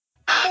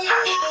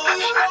If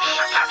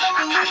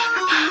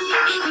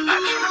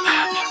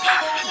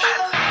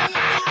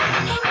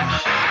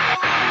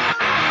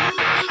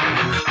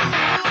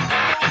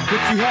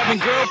you having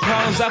girl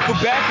problems, I feel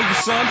bad for you,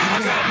 son. I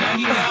got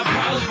 99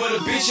 problems, but a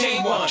bitch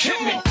ain't one.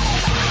 Hit me.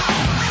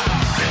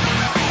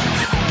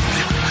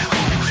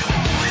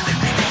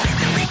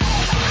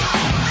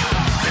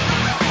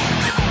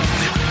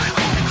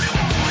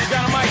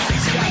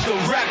 He's got the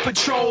rap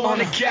patrol on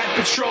the cat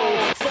patrol.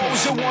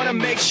 Foes who wanna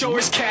make sure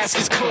his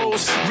casket's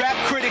closed. Rap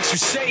critics who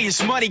say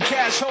his money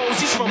cash holes.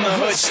 He's from the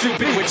hood,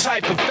 stupid. What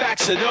type of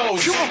facts are those?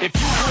 If you grew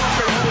up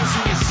in hoods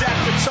and you sat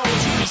for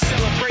toes, you be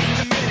celebrating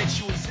the minute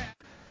you was.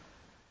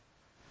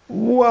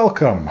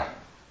 Welcome,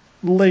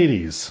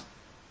 ladies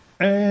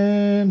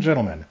and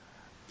gentlemen.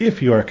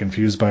 If you are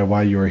confused by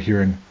why you are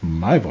hearing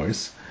my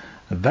voice,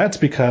 that's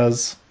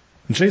because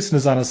Jason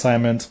is on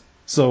assignment.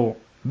 So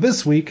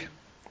this week,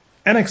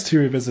 NXT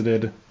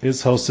Revisited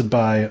is hosted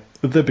by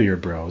the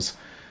Beard Bros.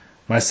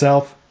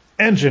 Myself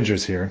and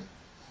Ginger's here.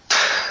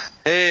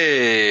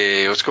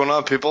 Hey, what's going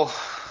on, people?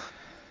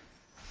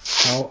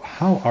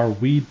 How are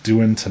we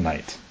doing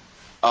tonight?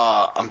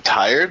 I'm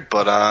tired,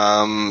 but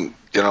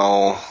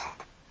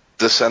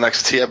this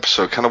NXT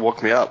episode kind of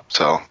woke me up,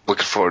 so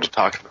looking forward to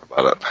talking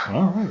about it.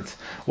 All right.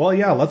 Well,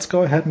 yeah, let's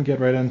go ahead and get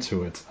right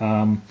into it.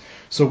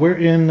 So we're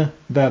in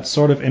that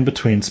sort of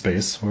in-between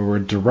space where we're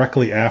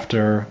directly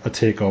after a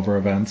takeover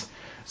event.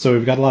 So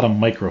we've got a lot of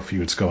micro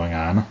feuds going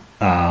on,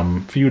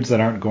 feuds that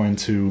aren't going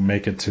to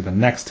make it to the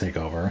next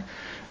takeover,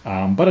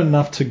 but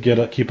enough to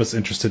keep us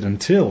interested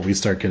until we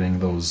start getting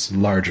those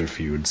larger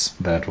feuds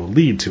that will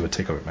lead to a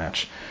takeover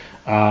match.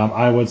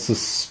 I would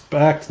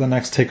suspect the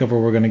next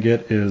takeover we're going to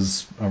get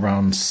is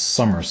around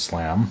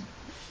SummerSlam.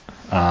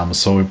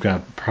 So we've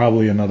got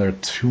probably another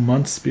 2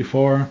 months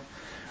before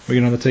we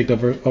get another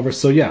takeover.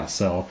 So yeah,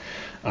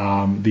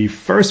 the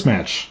first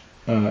match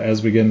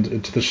as we get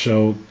into the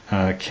show,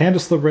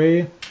 Candice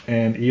LeRae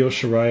and Io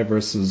Shirai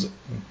versus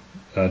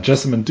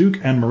Jessamyn Duke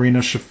and Marina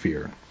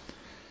Shafir.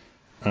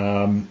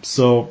 I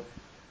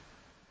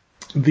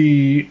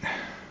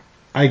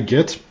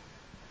get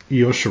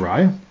Io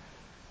Shirai.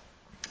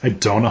 I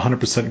don't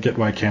 100% get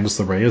why Candice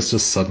LeRae is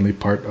just suddenly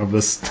part of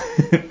this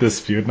this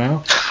feud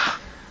now.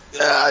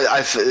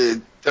 Yeah,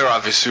 they're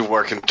obviously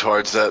working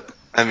towards it.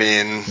 I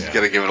mean, you got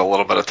to give it a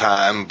little bit of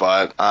time,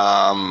 but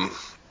I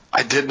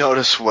did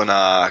notice when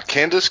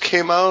Candice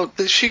came out,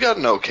 that she got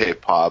an okay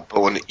pop,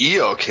 but when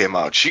Io came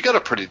out, she got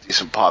a pretty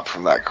decent pop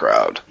from that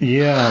crowd.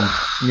 Yeah,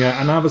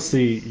 and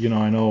obviously,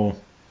 I know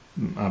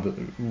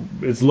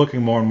it's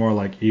looking more and more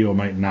like Io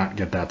might not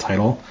get that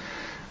title.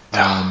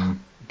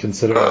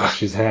 Considering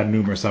she's had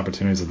numerous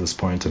opportunities at this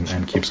point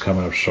and keeps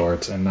coming up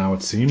short, and now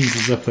it seems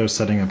as if they're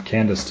setting up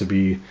Candice to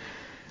be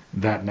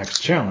that next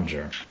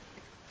challenger.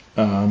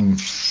 So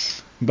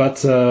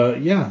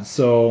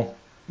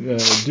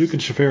Duke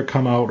and Shafir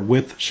come out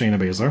with Shayna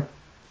Baszler.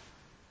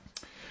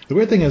 The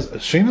weird thing is,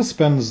 Shayna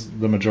spends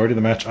the majority of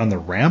the match on the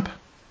ramp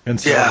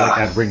instead of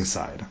at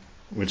ringside,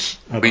 which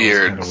I thought was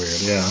kind of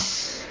weird.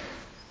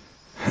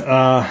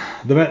 Yeah.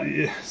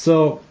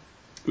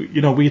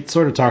 We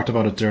sort of talked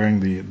about it during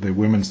the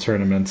women's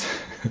tournament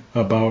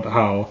about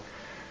how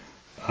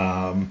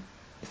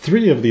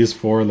 3 of these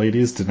 4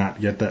 ladies did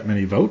not get that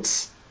many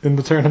votes in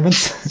the tournament.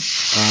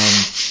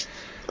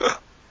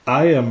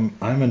 I'm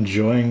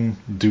enjoying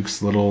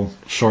Duke's little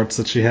shorts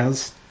that she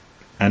has.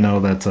 I know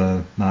that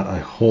not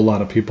a whole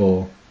lot of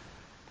people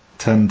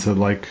tend to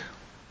like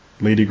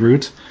Lady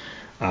Groot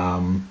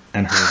and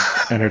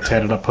her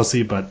tatted up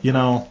pussy, but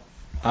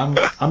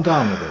I'm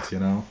down with it.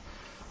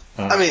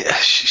 I mean,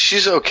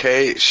 she's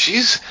okay.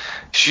 She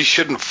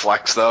shouldn't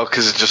flex though,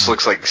 because it just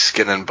looks like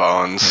skin and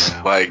bones.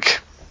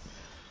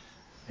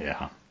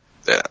 Yeah.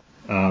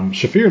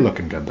 Shafir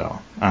looking good though,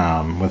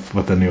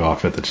 with the new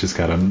outfit that she's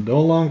got.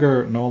 No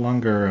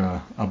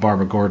longer a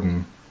Barbara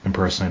Gordon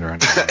impersonator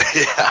anymore.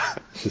 Yeah.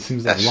 She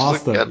seems to have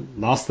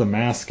lost the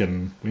mask,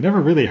 and we never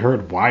really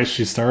heard why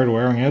she started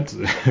wearing it,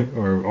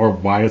 or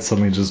why it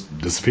suddenly just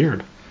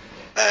disappeared.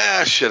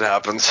 Shit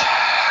happens.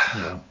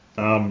 Yeah.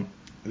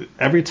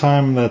 Every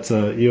time that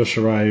Io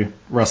Shirai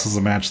wrestles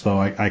a match, though,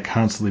 I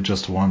constantly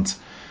just want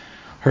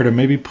her to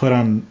maybe put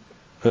on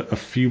a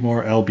few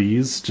more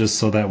LBs, just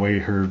so that way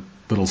her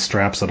little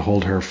straps that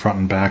hold her front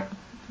and back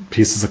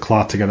pieces of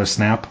cloth together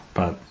snap.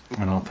 But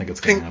I don't think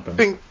it's going to happen.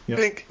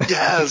 Pink,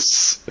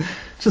 yes.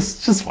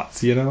 just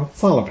once,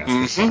 It's all about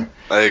it.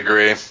 I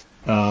agree.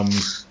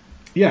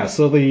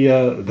 So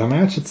the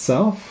match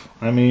itself,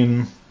 I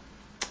mean,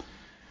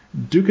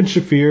 Duke and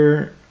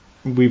Shafir,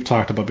 we've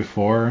talked about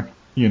before.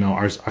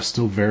 Are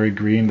still very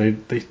green.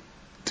 They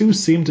do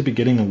seem to be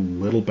getting a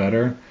little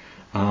better,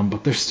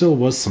 but there still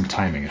was some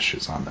timing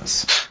issues on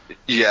this.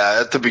 Yeah,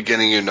 at the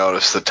beginning you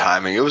noticed the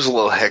timing. It was a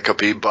little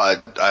hiccupy,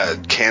 but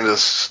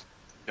Candice,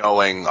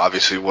 knowing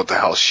obviously what the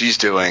hell she's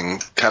doing,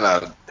 kind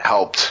of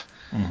helped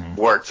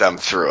work them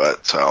through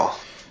it. So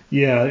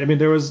yeah, I mean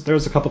there was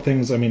a couple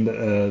things. I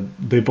mean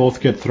they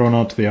both get thrown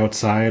out to the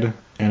outside,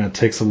 and it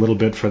takes a little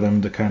bit for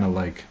them to kind of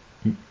like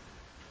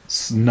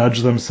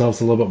nudge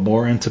themselves a little bit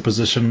more into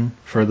position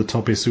for the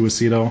Tope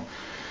Suicido.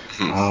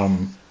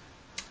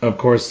 Of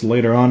course,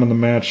 later on in the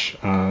match,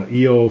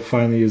 Io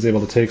finally is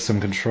able to take some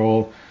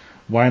control,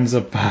 winds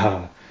up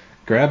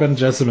grabbing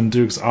Jessamine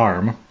Duke's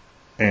arm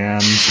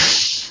and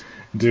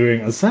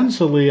doing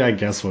essentially, I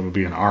guess, what would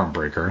be an arm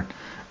breaker.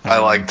 I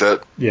liked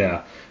it.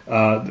 Yeah.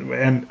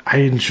 And I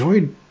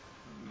enjoyed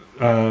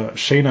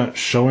Shayna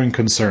showing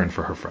concern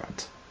for her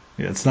friend.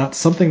 It's not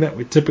something that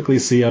we typically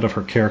see out of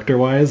her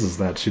character-wise, is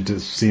that she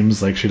just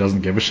seems like she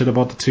doesn't give a shit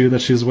about the two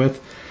that she's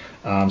with.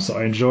 So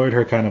I enjoyed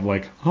her kind of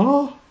like,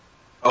 how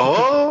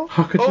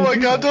could you my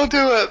God, don't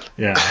do it.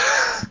 Yeah.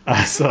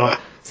 So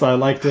I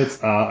liked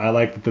it. I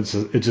liked that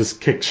it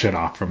just kicked shit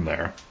off from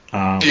there.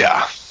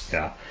 Yeah.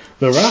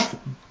 The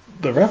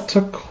ref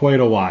took quite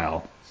a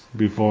while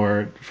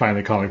before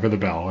finally calling for the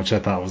bell, which I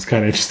thought was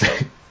kind of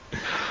interesting.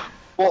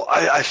 Well,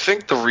 I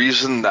think the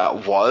reason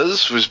that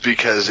was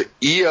because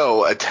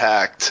Io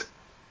attacked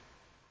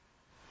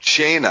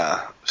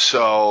Shayna,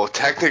 so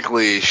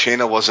technically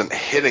Shayna wasn't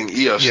hitting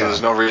Io, so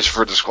there's no reason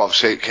for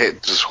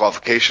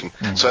disqualification.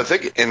 Mm-hmm. So I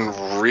think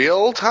in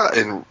real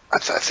time, I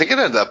think it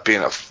ended up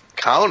being a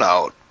count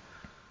out,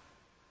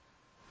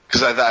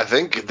 because I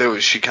think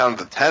she counted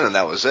to 10 and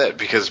that was it,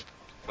 because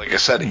like I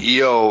said,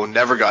 Io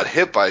never got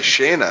hit by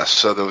Shayna,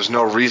 so there was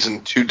no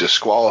reason to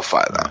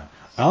disqualify them. Yeah.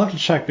 I'll have to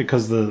check,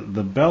 because the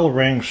bell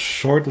rang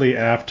shortly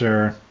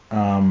after,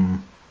 I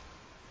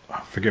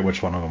forget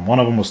which one of them. One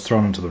of them was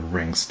thrown into the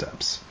ring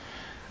steps.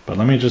 But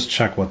let me just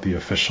check what the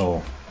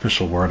official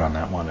word on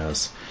that one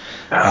is.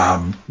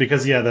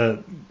 Because,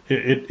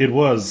 it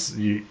was,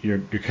 you're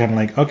kind of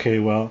like, okay,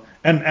 well,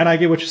 and I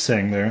get what you're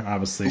saying there,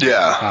 obviously.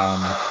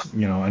 Yeah.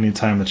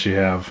 Anytime that you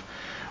have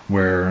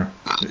where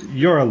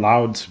you're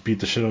allowed to beat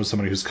the shit out of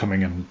somebody who's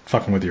coming and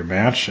fucking with your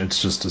match,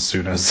 it's just as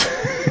soon as...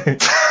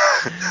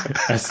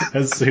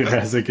 as soon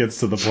as it gets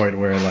to the point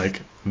where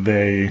like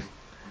they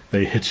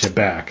hit you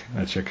back,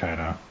 that you're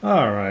kind of,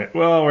 all right,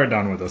 well, we're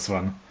done with this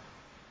one.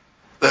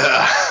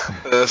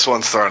 This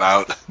one's thrown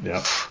out.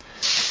 Yep.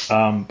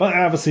 But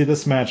obviously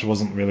this match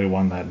wasn't really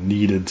one that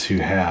needed to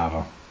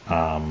have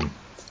a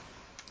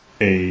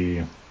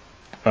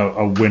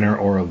winner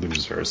or a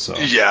loser. So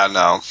yeah,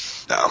 no.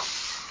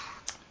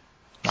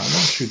 Why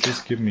don't you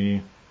just give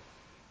me?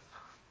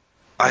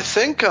 I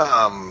think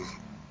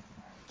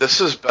this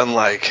has been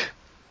like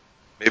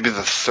maybe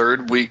the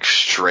third week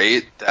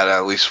straight that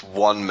at least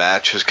one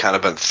match has kind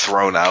of been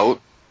thrown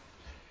out.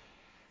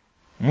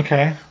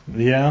 Okay,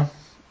 yeah.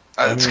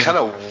 It's kind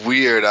of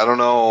weird. I don't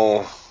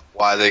know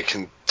why they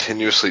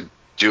continuously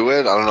do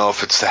it. I don't know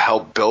if it's to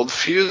help build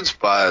feuds,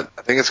 but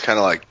I think it's kind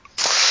of like,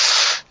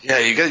 yeah,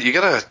 you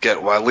gotta get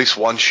at least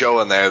one show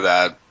in there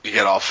that you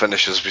get all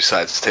finishes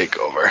besides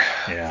TakeOver.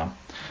 Yeah.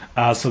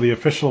 So the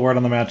official word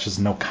on the match is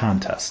no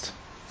contest.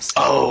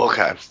 So,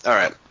 okay. All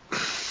right.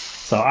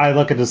 So I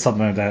look at it as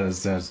something like that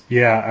as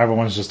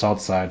everyone's just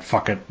outside.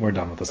 Fuck it, we're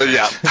done with this.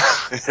 Yeah,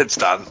 it's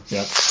done.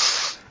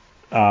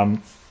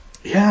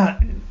 Yeah.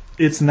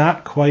 It's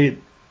not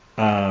quite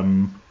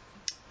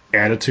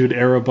Attitude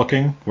Era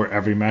booking where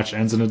every match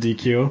ends in a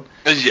DQ.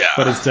 Yeah.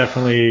 But it's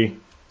definitely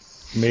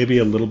maybe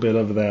a little bit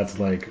of that,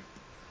 like,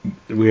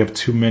 we have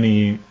too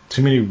many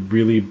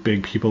really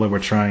big people that we're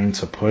trying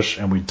to push,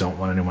 and we don't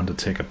want anyone to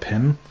take a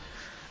pin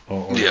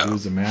or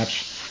lose a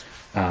match.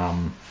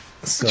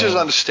 Which is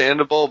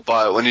understandable,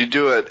 but when you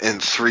do it in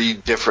 3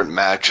 different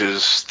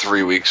matches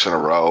 3 weeks in a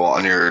row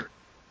on your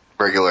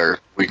regular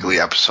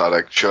weekly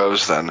episodic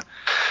shows, then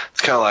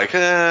it's kind of like,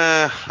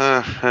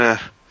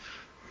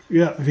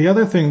 Yeah, the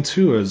other thing,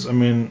 too, is, I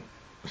mean,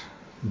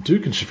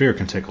 Duke and Shafir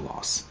can take a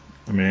loss.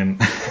 I mean...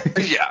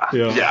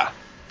 yeah.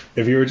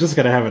 If you were just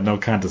going to have it no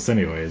contest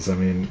anyways, I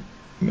mean,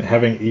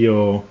 having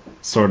Io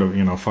sort of,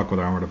 fuck with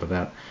Armored Up with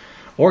that.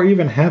 Or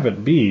even have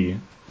it be,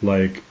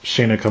 like,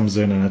 Shayna comes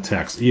in and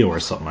attacks Io or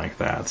something like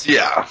that.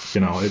 Yeah.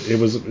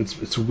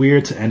 It's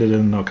weird to end it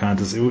in no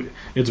contest.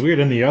 It's weird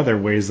in the other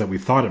ways that we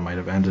thought it might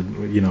have ended,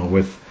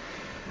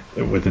 with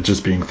it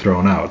just being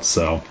thrown out.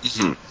 So,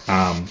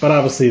 but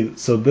obviously,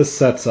 so this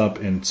sets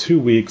up in 2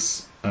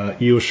 weeks,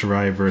 Io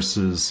Shirai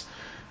versus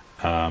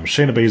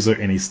Shayna Baszler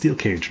in a steel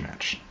cage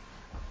match.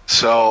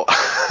 So,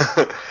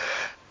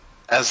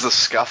 as the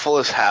scuffle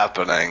is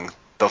happening,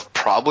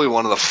 probably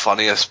one of the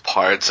funniest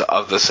parts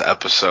of this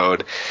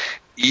episode,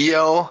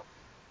 Io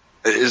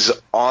is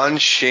on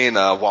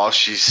Shayna while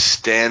she's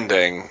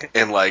standing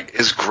and like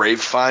is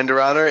grapevine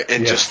around her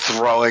and just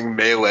throwing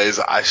melees.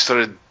 I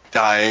started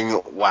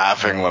dying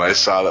laughing when I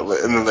saw that,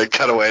 and then they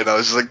cut away and I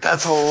was just like,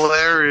 that's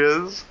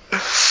hilarious.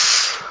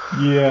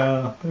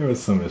 Yeah, there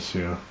was some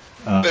issue.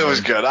 It was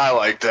good. I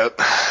liked it.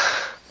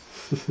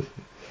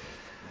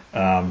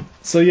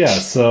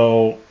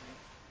 So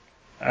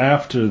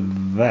after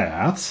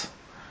that,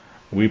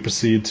 we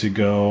proceed to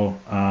go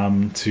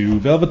to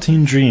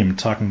Velveteen Dream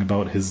talking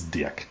about his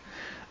dick.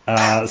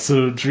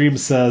 So Dream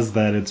says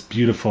that it's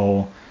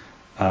beautiful,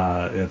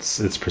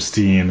 it's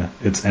pristine,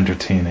 it's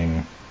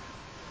entertaining,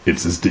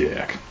 it's his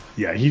dick.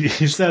 Yeah, he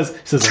says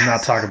I'm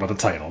not talking about the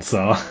title,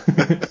 so...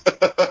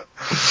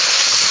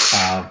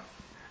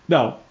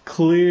 Now,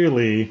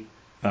 clearly,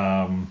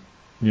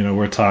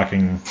 we're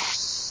talking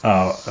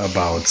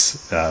about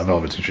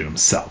Velveteen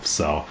himself.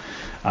 So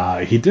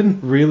he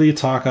didn't really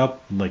talk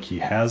up like he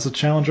has a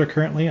challenger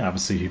currently.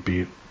 Obviously, he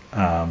beat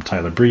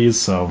Tyler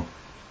Breeze, so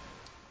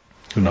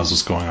who knows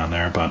what's going on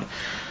there. But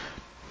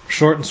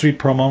short and sweet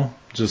promo,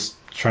 just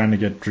trying to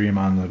get Dream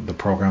on the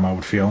program, I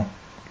would feel.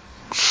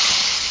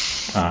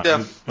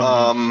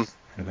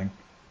 Anything?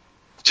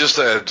 Just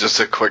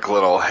a quick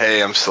little,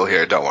 hey, I'm still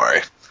here, don't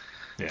worry,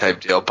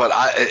 type deal. But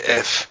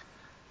if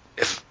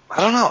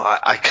I don't know,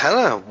 I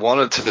kind of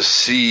wanted to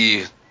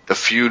see the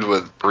feud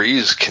with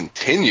Breeze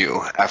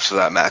continue after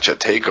that match at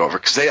TakeOver,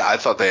 because I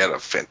thought they had a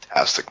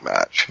fantastic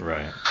match.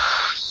 Right.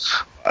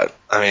 But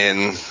I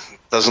mean,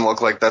 doesn't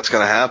look like that's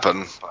going to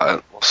happen.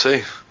 But we'll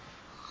see.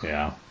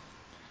 Yeah.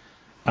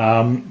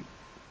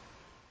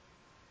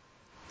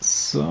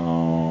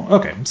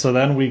 So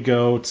then we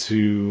go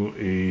to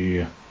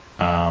a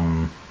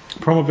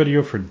promo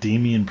video for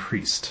Damian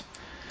Priest,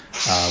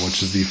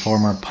 which is the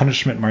former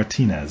Punishment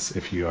Martinez,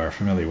 if you are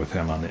familiar with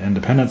him on the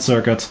independent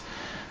circuit.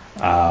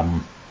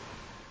 Not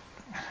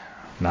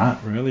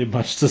really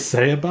much to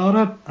say about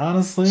it,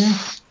 honestly.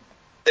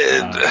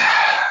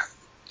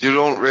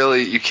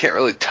 You can't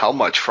really tell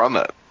much from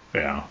it.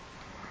 Yeah.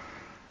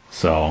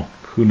 So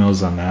who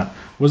knows on that?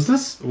 Was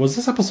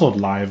this episode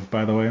live,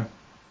 by the way?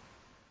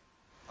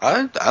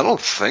 I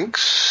don't think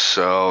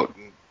so.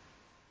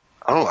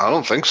 I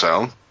don't think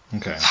so.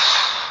 Okay.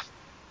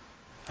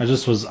 I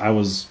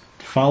was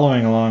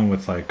following along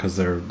with, like, because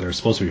they're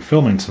supposed to be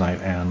filming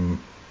tonight, and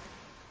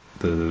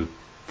the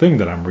thing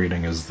that I'm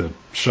reading is the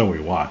show we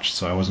watched,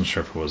 so I wasn't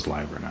sure if it was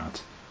live or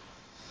not.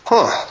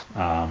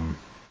 Huh.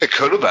 It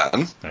could have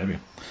been. Maybe.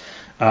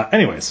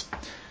 Anyways.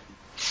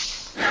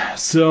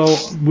 So,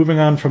 moving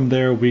on from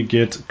there, we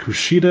get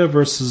Kushida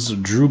versus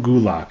Drew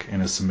Gulak in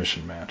a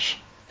submission match.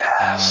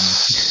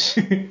 Yes.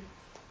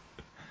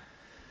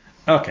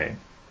 Okay.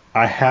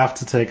 I have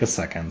to take a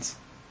second.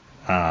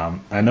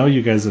 I know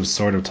you guys have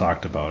sort of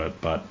talked about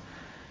it, but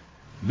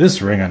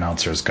this ring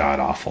announcer is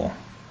god-awful.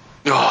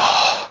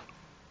 Oh,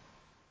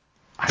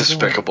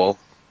 despicable.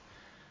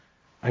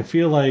 I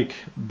feel like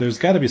there's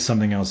got to be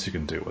something else you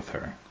can do with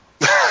her.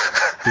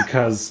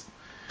 Because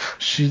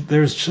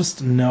there's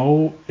just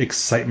no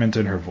excitement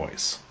in her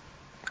voice.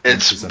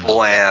 It's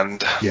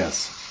bland.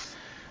 Yes.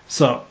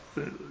 So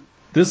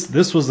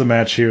this was the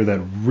match here that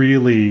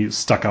really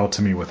stuck out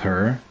to me with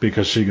her,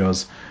 because she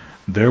goes,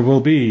 "There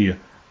will be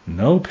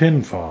no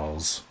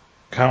pinfalls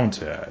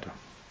counted.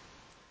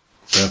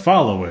 The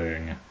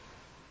following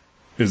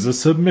is a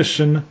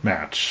submission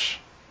match."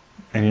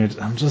 And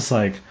I'm just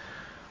like,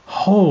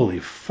 holy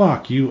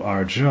fuck, you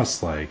are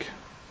just like,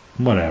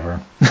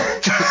 whatever.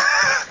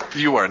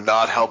 You are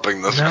not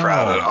helping this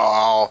crowd at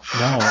all.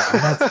 No.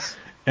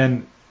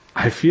 And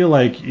I feel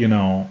like,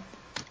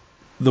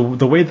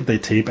 the way that they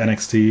tape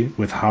NXT,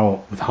 with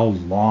how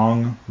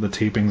long the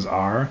tapings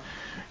are,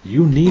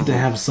 you need to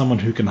have someone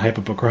who can hype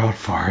up a crowd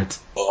for it.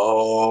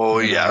 Oh,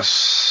 yes.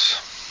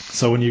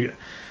 So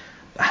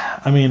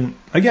again,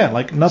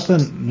 like,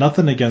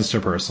 nothing against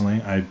her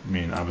personally. I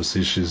mean,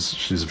 obviously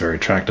she's a very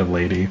attractive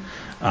lady.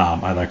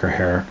 I like her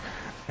hair,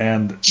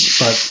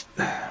 but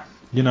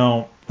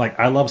like,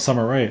 I love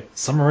Summer Rae.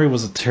 Summer Rae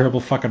was a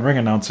terrible fucking ring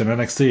announcer in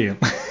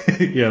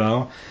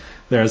NXT.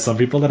 There are some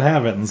people that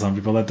have it and some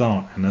people that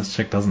don't, and this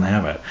chick doesn't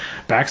have it.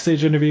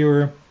 Backstage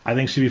interviewer, I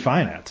think she'd be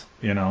fine at,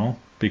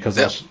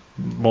 because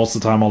most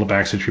of the time all the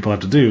backstage people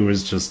have to do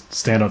is just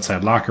stand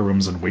outside locker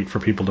rooms and wait for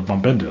people to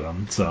bump into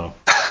them. So,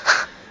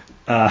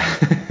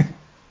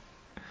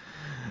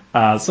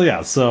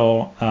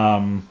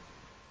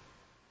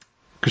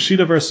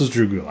 Kushida versus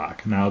Drew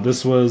Gulak. Now,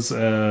 this was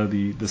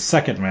the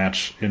second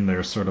match in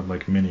their sort of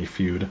like mini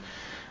feud.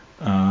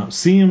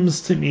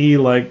 Seems to me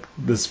like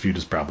this feud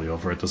is probably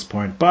over at this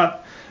point,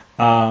 but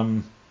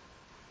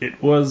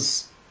it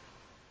was.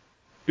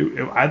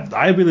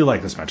 I really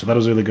like this match. I thought it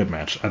was a really good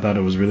match. I thought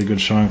it was really good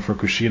showing for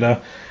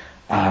Kushida.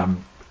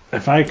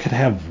 If I could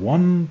have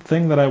one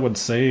thing that I would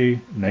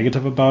say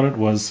negative about it,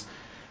 was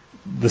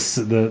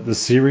the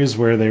series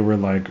where they were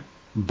like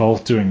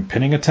both doing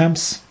pinning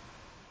attempts,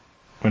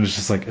 when it's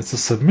just like, it's a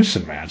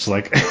submission match,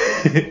 like.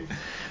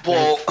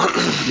 Well,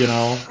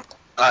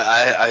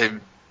 I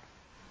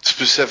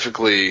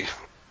specifically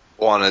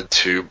wanted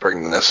to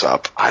bring this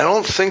up. I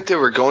don't think they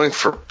were going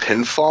for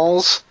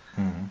pinfalls.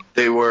 Mm-hmm.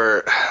 They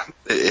were.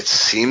 It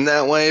seemed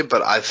that way,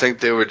 but I think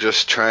they were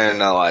just trying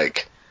to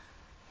like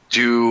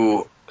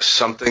do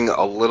something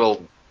a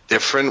little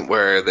different,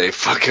 where they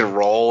fucking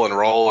roll and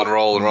roll and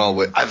roll and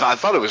roll. I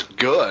thought it was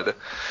good,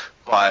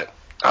 but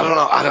I don't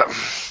know.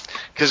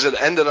 Because it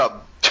ended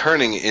up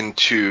turning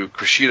into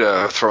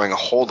Kushida throwing a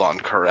hold on,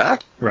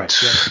 correct? Right.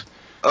 Yeah.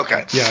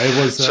 Okay. Yeah,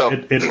 it was. So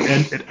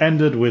it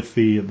ended with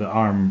the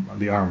arm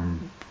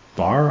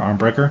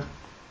breaker.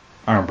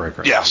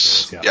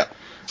 Yes. Yeah.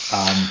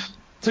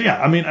 So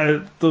yeah, I mean,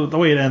 the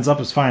way it ends up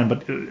is fine,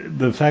 but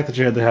the fact that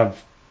you had to have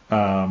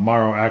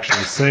Morrow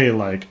actually say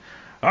like,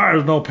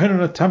 "There's no pin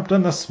attempt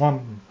in this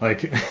one,"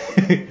 like,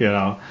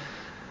 Yeah.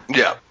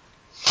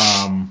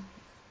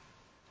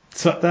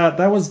 So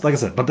that was, like I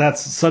said, but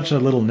that's such a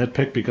little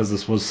nitpick because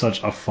this was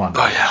such a fun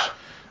match.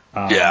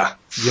 Yeah.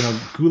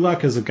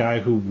 Gulak is a guy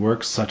who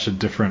works such a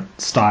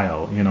different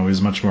style.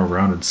 He's much more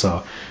rounded.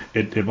 So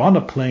it wound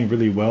up playing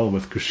really well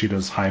with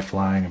Kushida's high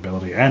flying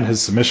ability and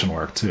his submission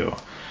work too.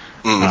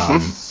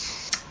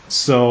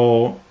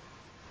 So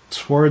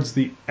towards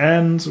the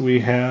end, we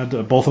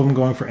had both of them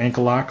going for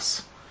ankle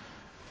locks.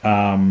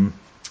 And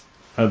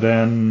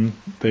then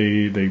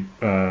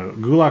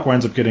Gulak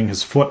winds up getting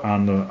his foot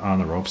on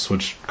the ropes,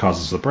 which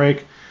causes the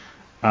break.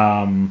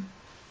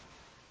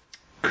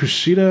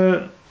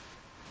 Kushida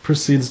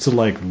proceeds to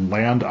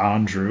land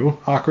on Drew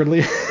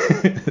awkwardly.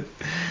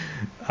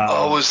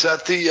 Was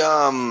that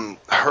the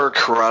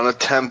Hurricane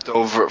attempt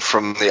over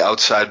from the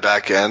outside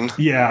back in?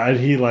 Yeah, and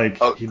he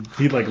landed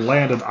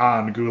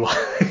on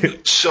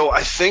Gulak. So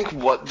I think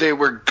what they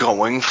were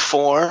going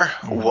for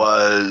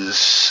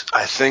was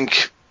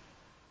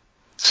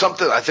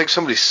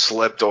somebody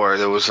slipped, or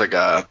there was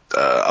a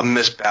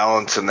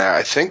misbalance in there.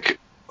 I think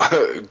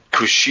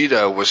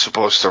Kushida was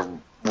supposed to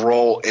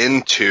roll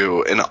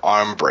into an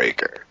arm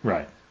breaker.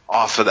 Right.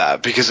 Off of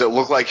that, because it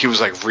looked like he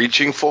was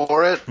reaching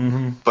for it,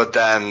 but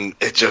then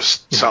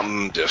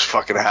something just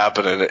fucking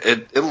happened, and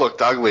it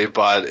looked ugly,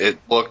 but it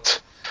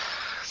looked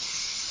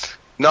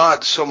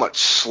not so much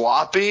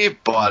sloppy,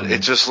 but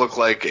it just looked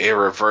like a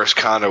reverse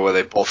counter where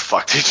they both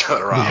fucked each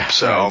other up.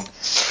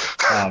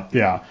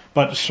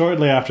 But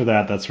shortly after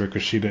that, that's where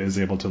Kushida is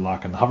able to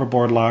lock in the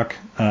hoverboard lock,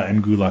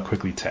 and Gulak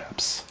quickly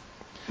taps.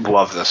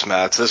 Love this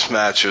match. This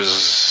match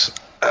is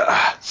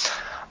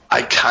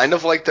I kind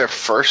of like their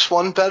first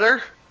one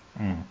better.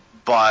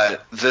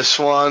 But this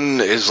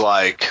one is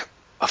like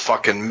a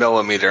fucking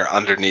millimeter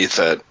underneath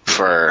it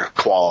for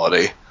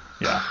quality.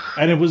 Yeah,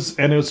 and it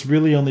was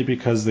really only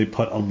because they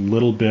put a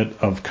little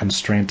bit of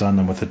constraint on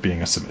them with it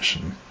being a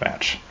submission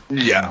match.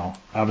 Yeah.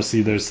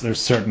 Obviously, there's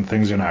certain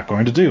things you're not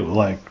going to do,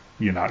 like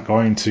you're not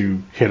going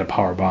to hit a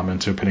powerbomb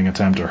into a pinning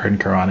attempt or hit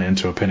Karana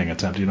into a pinning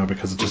attempt,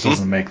 because it just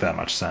doesn't make that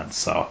much sense.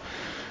 So,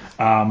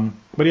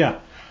 but yeah.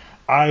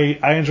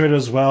 I enjoyed it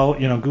as well.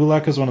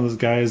 Gulak is one of those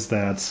guys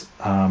that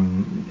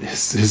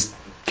his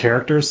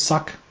characters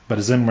suck, but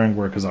his in-ring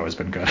work has always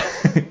been good.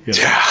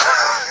 Yeah.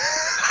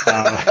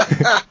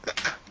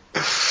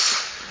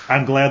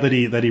 I'm glad that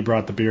he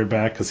brought the beard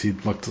back because he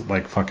looked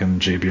like fucking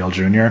JBL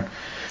Jr.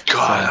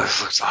 God,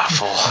 this looks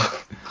awful.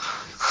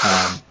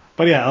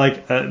 But yeah,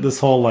 this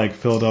whole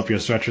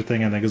Philadelphia stretcher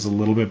thing, I think is a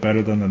little bit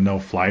better than the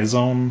no-fly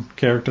zone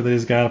character that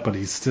he's got, but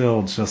he's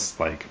still just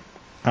all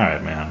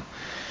right, man.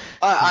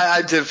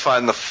 I did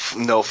find the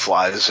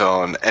no-fly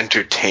zone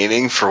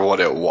entertaining for what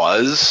it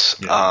was,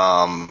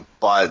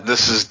 but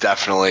this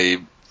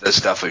definitely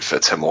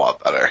fits him a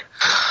lot better.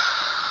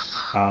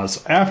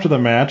 So after the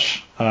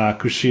match,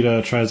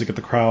 Kushida tries to get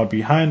the crowd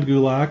behind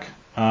Gulak,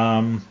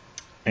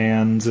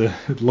 and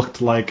it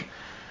looked like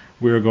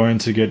we were going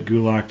to get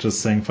Gulak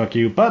just saying "fuck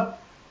you," but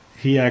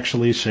he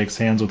actually shakes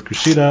hands with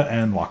Kushida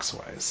and walks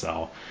away.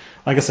 So,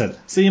 like I said,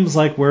 seems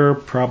like we're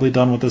probably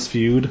done with this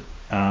feud.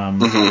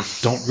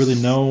 Don't really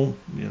know,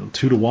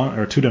 2-1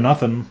 or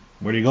 2-0.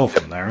 Where do you go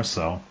from there?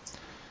 So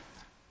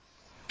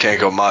can't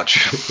go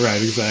much. Right,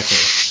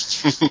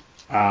 exactly.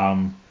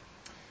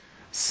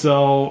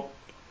 So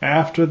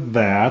after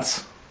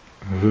that,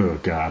 oh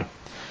god,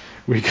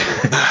 we go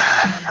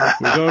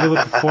to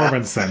the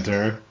Performance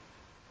Center,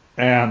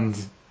 and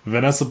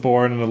Vanessa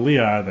Bourne and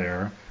Aaliyah are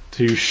there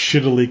to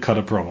shittily cut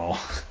a promo.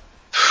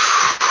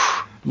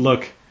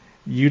 Look,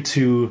 you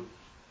two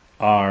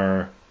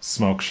are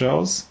smoke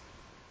shows,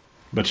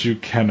 but you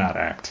cannot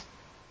act.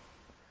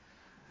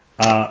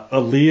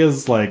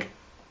 Aaliyah's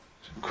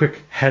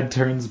quick head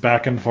turns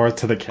back and forth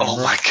to the camera.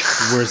 Oh my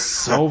god. We're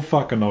so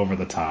fucking over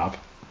the top.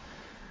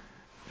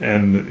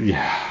 And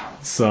yeah,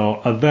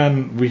 so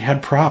then we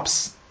had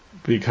props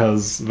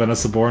because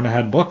Vanessa Bourne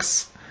had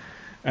books,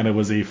 and it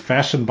was a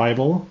fashion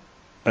Bible,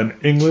 an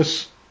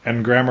English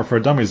and grammar for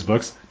dummies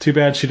books. Too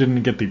bad she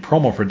didn't get the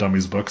promo for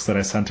dummies books that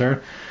I sent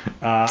her.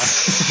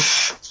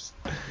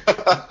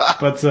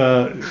 But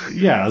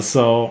yeah,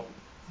 so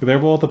they're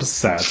both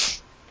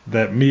upset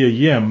that Mia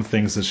Yim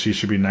thinks that she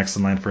should be next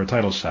in line for a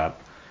title shot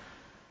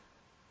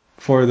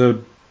for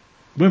the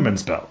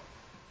women's belt.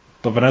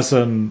 But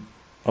Vanessa and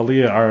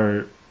Aaliyah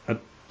are a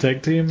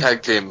tag team?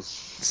 Tag team.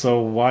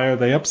 So why are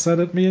they upset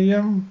at Mia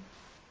Yim?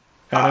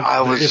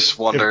 I was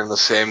wondering the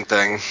same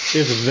thing.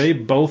 If they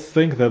both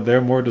think that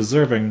they're more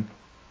deserving,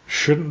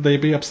 shouldn't they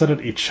be upset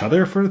at each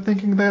other for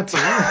thinking that too?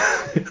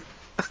 It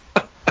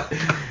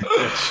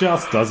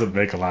just doesn't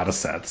make a lot of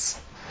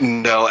sense.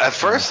 No, at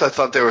first I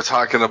thought they were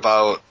talking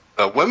about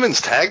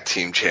women's tag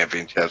team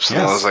championships, and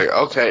yes. I was like,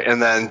 okay,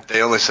 and then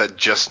they only said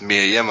just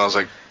Mia Yim. I was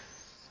like,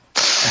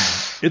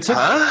 it's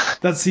huh?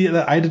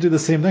 I had to do the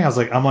same thing.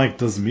 I'm like,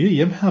 does Mia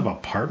Yim have a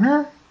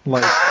partner?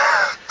 I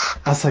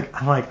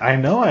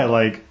know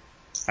I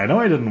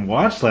didn't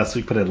watch last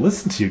week, but I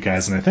listened to you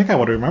guys, and I think I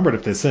would have remembered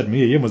if they said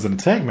Mia Yim was in a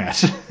tag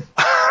match.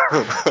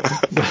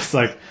 It's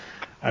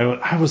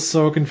I was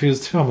so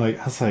confused too.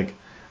 I was like,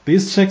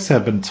 these chicks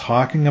have been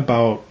talking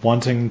about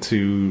wanting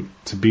to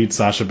beat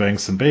Sasha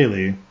Banks and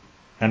Bayley,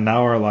 and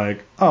now we're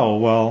like, oh,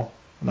 well,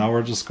 now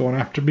we're just going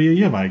after Mia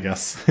Yim, I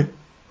guess.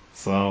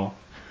 So,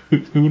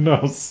 who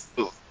knows?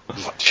 Oh,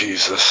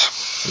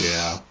 Jesus.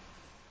 Yeah.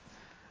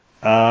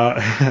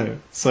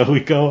 So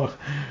we go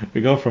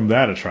from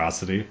that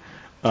atrocity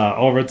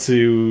over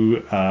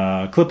to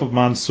a clip of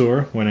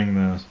Mansoor winning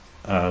the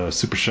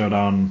Super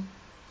Showdown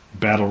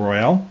Battle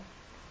Royale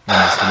in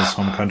his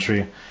home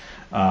country.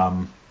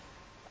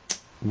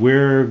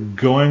 We're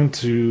going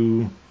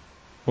to...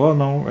 Well,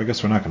 no, I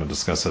guess we're not going to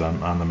discuss it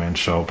on the main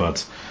show,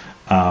 but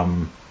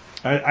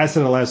I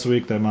said it last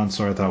week that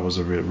Mansoor I thought was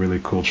a really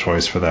cool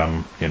choice for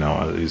them. You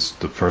know, he's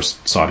the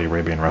first Saudi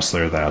Arabian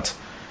wrestler that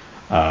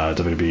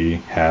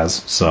WWE has.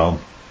 So.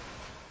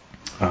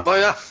 Oh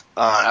yeah,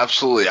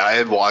 absolutely. I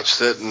had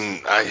watched it,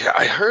 and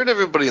I heard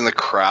everybody in the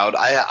crowd.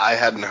 I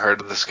hadn't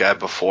heard of this guy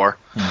before,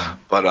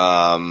 but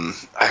I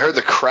heard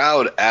the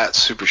crowd at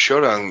Super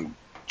Showdown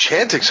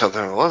chanting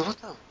something. What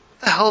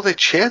the hell are they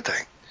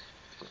chanting?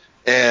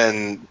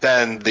 And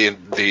then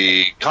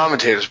the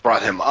commentators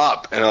brought him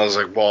up, and I was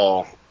like,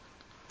 well,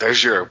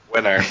 there's your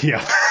winner.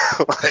 Yeah.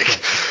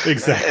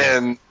 Exactly.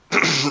 And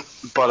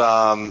but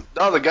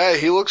no, the guy,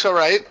 he looks all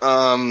right.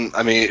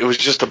 I mean, it was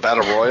just a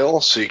battle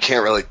royal, so you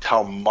can't really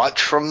tell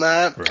much from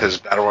that because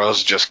battle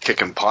royals just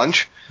kick and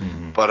punch.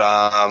 Mm-hmm. But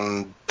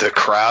the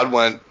crowd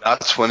went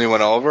nuts when he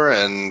went over,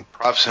 and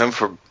props to him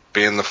for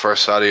being the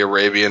first Saudi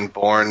Arabian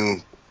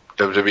born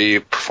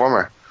WWE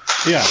performer.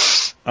 Yeah.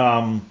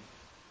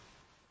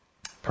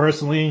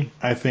 Personally,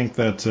 I think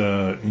that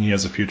he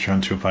has a future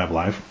on 205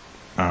 Live.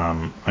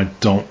 I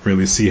don't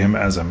really see him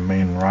as a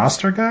main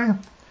roster guy.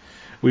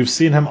 We've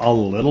seen him a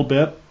little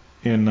bit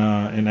in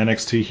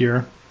NXT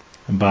here,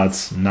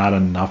 but not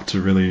enough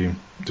to really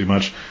do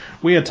much.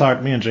 Me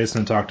and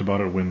Jason had talked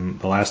about it when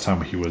the last time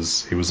he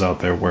was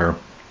out there, where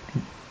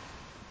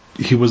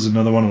he was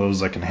another one of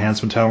those like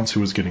enhancement talents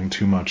who was getting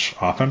too much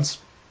offense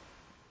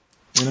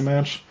in a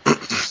match.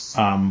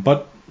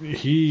 But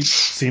he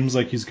seems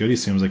like he's good. He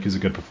seems like he's a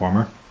good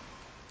performer.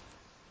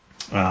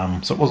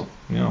 So it was,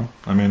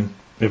 I mean,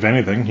 if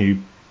anything, he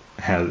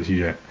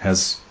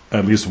has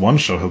at least one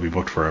show he'll be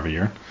booked for every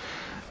year.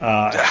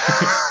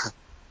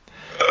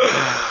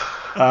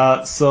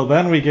 So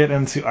then we get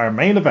into our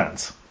main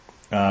event,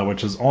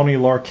 which is Oni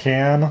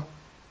Lorcan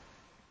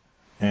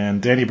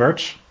and Danny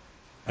Burch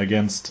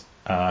against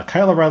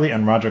Kyle O'Reilly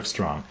and Roderick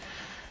Strong.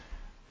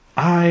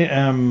 I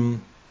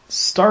am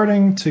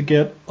starting to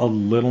get a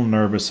little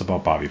nervous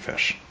about Bobby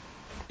Fish.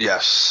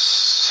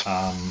 Yes.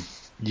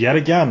 Yet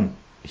again,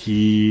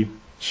 he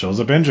shows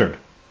up injured.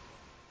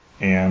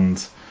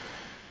 And,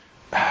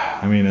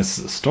 I mean, the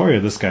story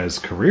of this guy's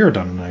career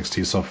done in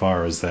NXT so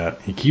far is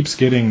that he keeps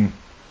getting,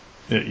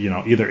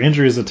 either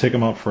injuries that take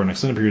him out for an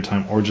extended period of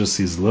time or just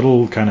these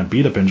little kind of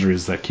beat-up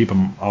injuries that keep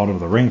him out of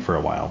the ring for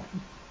a while.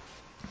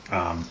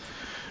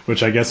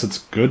 Which I guess it's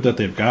good that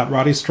they've got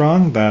Roddy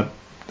Strong, that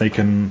they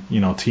can,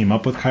 team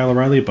up with Kyle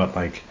O'Reilly, but,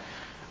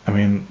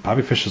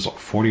 Bobby Fish is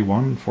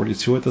 41,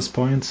 42 at this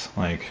point.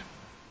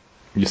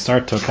 You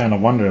start to kind of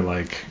wonder,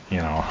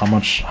 how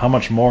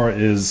much more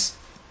is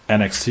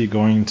NXT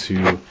going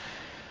to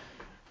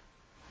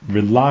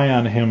rely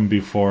on him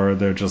before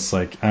they're just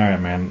like, all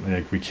right,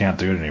 man, we can't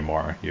do it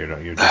anymore. You're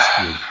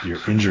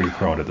injury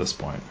prone at this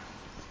point.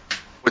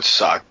 Which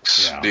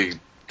sucks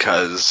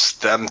because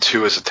them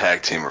two as a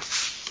tag team are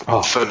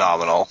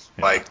phenomenal.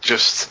 Yeah.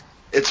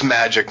 It's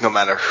magic no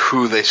matter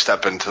who they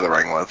step into the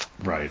ring with.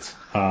 Right.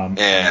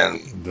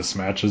 And this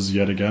match is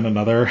yet again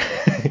another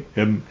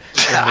in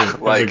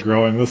the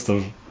growing list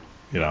of,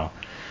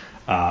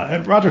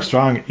 and Roderick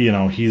Strong,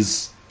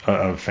 he's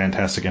a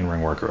fantastic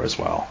in-ring worker as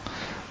well.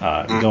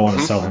 Don't want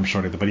to sell him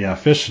short either, but yeah,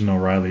 Fish and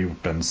O'Reilly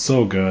have been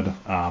so good.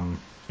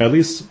 At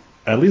least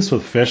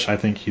with Fish, I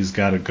think he's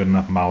got a good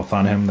enough mouth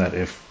on him that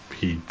if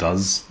he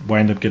does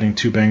wind up getting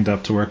too banged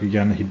up to work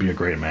again, he'd be a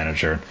great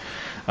manager.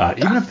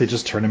 Even if they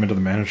just turn him into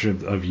the manager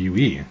of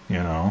UE,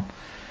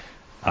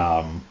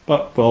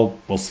 But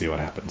we'll see what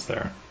happens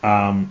there.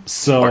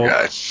 Poor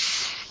guy.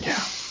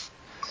 Yeah.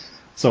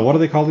 So what do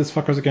they call these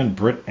fuckers again?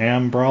 Brit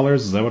Am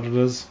Brawlers? Is that what it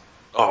is?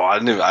 Oh,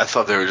 I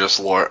thought they were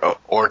just Oni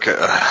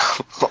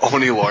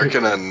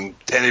Lorcan and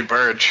Danny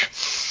Burch.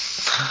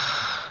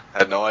 I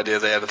had no idea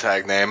they had a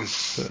tag name.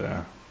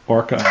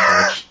 Orca and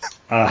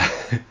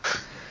Burch.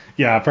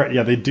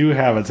 Yeah, they do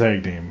have a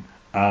tag name.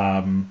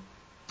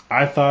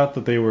 I thought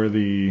that they were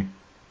the...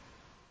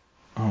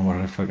 Oh, what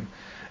did I fucking...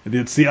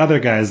 It's the other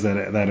guys that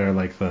are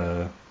like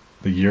the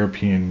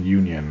European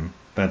Union.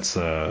 That's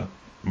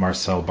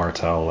Marcel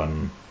Bartel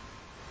and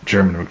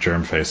German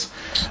McGermface.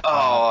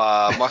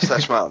 Oh,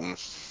 Mustache Mountain.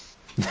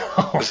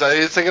 No. Is that what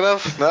you're thinking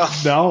of? No.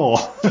 No.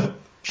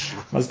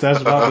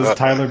 Mustache Mountain is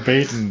Tyler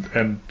Bate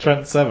and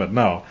Trent Seven.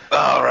 No.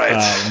 Oh,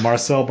 right.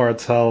 Marcel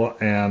Bartel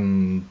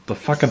and the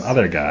fucking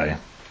other guy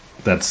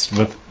that's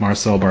with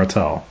Marcel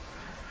Bartel.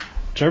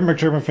 German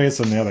McGermface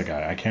and the other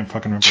guy. I can't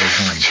fucking remember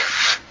his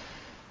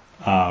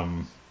name.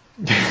 I'm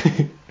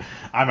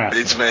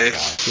asking. It's me.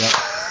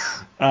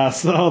 Yep.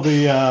 So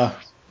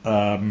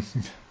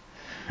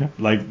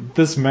Like,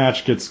 this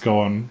match gets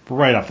going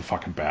right off the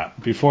fucking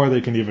bat. Before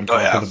they can even call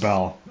for the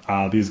bell,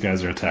 these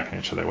guys are attacking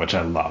each other, which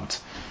I loved.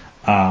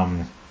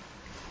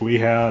 We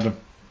had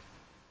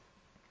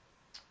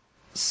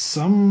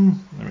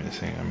some... Let me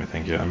think.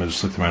 Yeah, I'm going to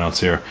just look through my notes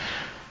here.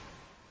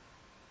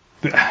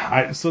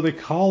 So they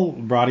call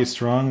Roddy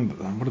Strong,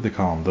 what do they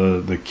call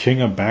him? The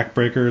king of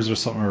backbreakers or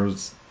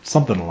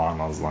something along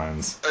those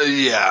lines.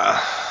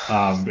 Yeah.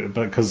 But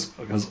because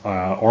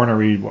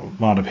Ornery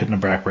wound up hitting a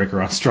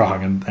backbreaker on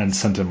Strong and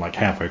sent him like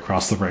halfway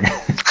across the ring.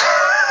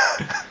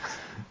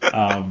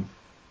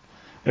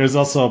 There's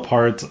also a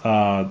part,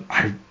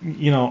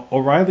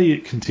 O'Reilly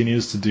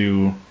continues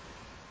to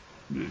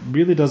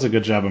really does a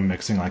good job of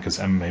mixing like his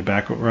MMA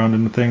background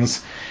into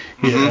things.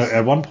 He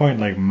at one point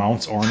like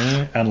mounts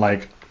Orny and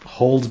like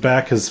holds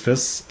back his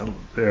fists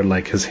or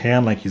like his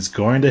hand like he's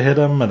going to hit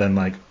him, and then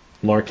like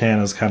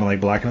Lorcan is kind of like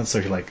blocking it, so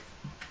he like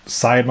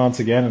side mounts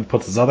again and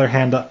puts his other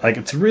hand up. Like,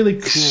 it's really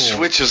cool. He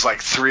switches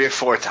like 3 or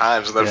 4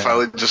 times and then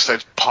finally just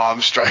starts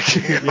palm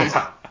striking him.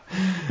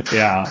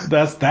 Yeah,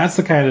 that's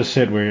the kind of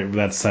shit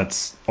that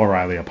sets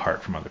O'Reilly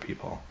apart from other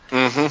people.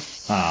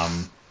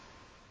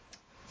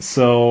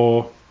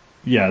 So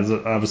yeah,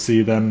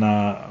 obviously then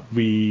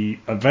we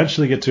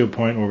eventually get to a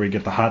point where we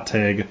get the hot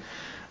tag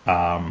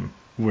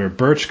where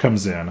Birch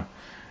comes in,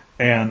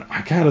 and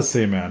I gotta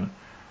say, man,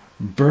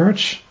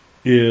 Birch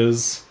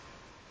is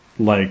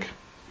like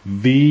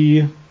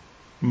the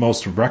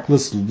most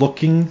reckless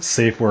looking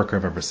safe worker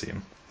I've ever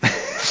seen.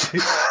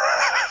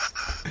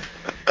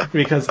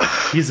 Because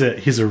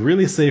he's a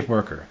really safe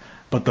worker,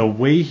 but the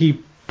way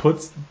he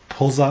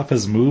pulls off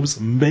his moves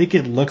makes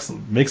it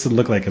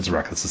look like it's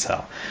reckless as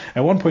hell.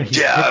 At one point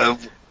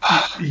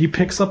he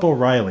picks up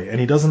O'Reilly, and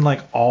he doesn't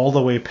like all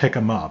the way pick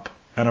him up,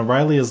 and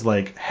O'Reilly is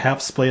like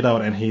half splayed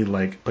out, and he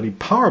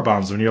power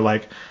bombs him, and you're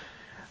like,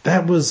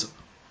 that was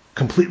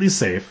completely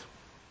safe,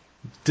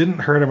 didn't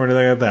hurt him or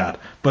anything like that,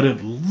 but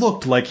it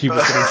looked like he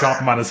was going to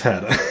drop him on his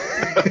head.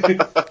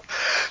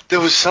 There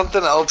was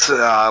something else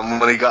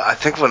when he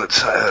got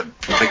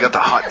the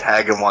hot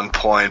tag at one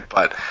point,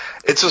 but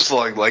it's just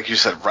like you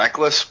said,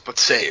 reckless but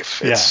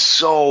safe. It's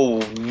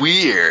so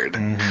weird.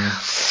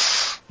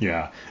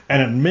 Yeah,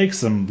 and it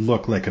makes him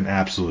look like an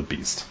absolute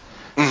beast.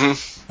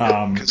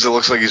 Because it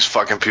looks like he's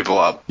fucking people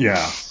up.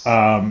 Yeah.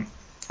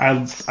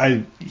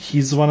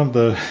 He's one of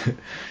the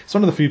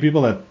few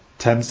people that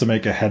tends to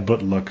make a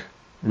headbutt look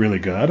really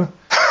good.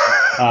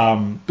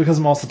 Because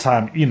most of the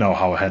time, you know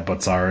how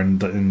headbutts are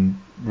in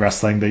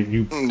wrestling, that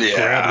you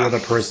grab the other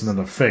person in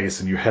the face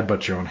and you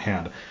headbutt your own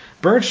hand.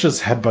 Birch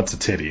just headbutts a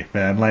titty,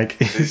 man. Like,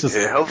 he's just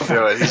he'll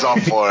do it. He's all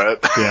for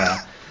it. Yeah.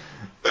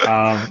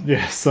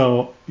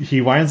 So he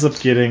winds up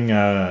getting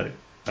O'Reilly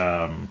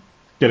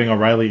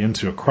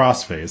into a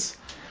crossface,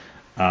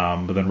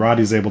 but then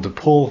Roddy's able to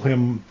pull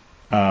him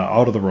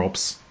out of the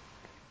ropes,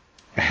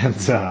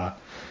 and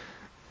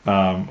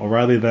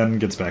O'Reilly then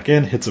gets back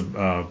in, hits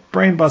a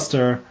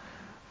brainbuster,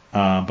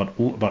 but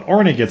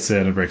Orny gets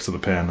in and breaks to the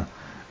pin.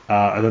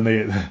 And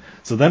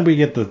then we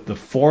get the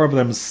 4 of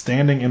them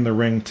standing in the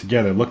ring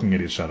together, looking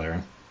at each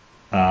other,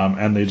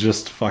 and they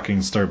just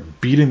fucking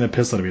start beating the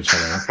piss out of each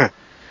other.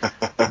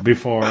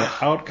 Before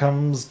out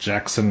comes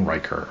Jackson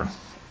Riker.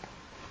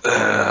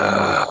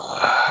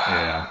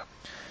 Yeah.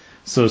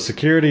 So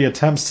security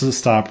attempts to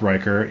stop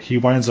Riker. He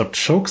winds up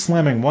choke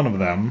slamming one of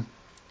them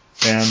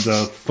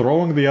and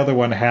throwing the other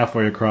one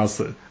halfway across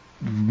the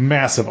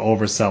massive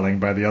overselling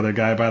by the other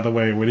guy, by the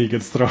way, when he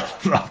gets thrown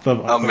off the...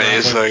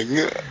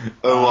 Amazing.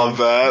 I love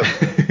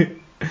that.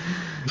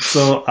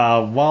 So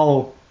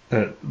while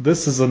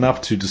this is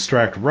enough to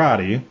distract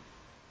Roddy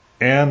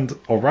and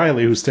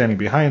O'Reilly, who's standing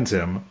behind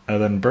him, and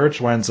then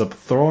Birch winds up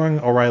throwing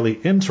O'Reilly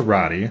into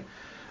Roddy,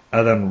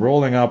 and then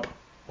rolling up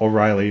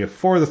O'Reilly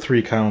for the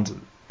 3 count,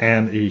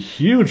 and a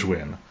huge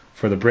win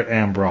for the Brit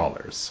Am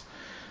Brawlers.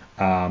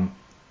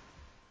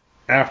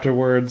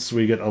 Afterwards,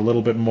 we get a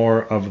little bit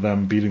more of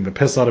them beating the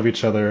piss out of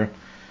each other,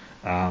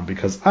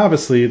 because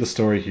obviously the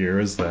story here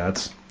is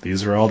that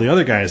these are all the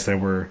other guys that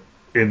were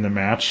in the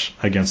match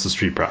against the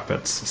Street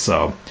Profits.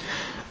 So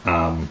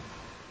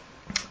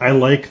I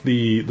like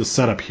the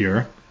setup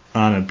here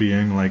on it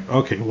being like,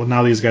 okay, well,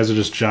 now these guys are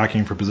just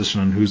jockeying for position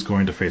on who's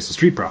going to face the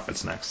Street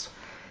Profits next.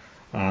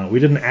 We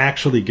didn't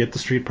actually get the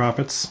Street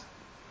Profits.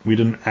 We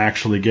didn't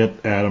actually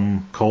get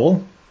Adam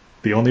Cole.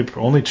 The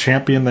only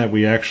champion that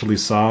we actually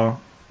saw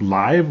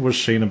live was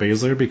Shayna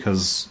Baszler,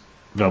 because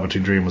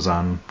Velveteen Dream was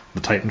on the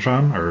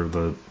Titantron, or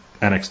the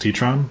NXT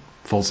Tron,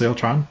 Full Sail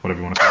Tron, whatever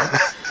you want to call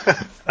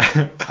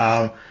it.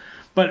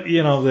 But,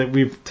 that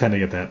we tend to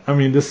get that. I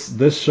mean,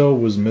 this show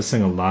was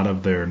missing a lot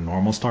of their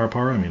normal star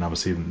power. I mean,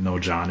 obviously, no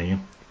Johnny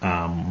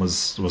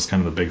was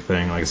kind of the big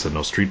thing. Like I said,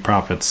 no Street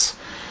Profits.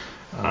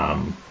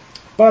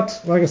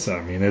 But, like I said,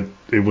 I mean,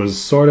 it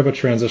was sort of a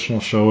transitional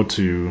show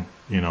to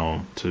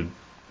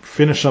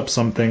finish up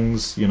some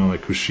things,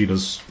 like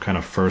Kushida's kind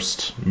of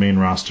first main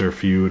roster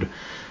feud,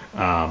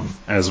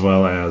 as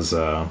well as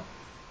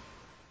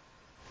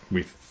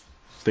we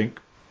think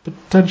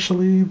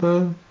potentially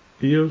the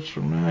Io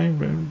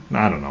Shirai,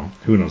 I don't know.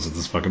 Who knows at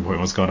this fucking point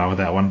what's going on with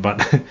that one, but...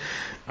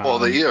 well,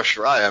 the Io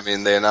Shirai, I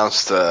mean, they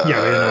announced a they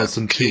announced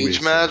in 2 cage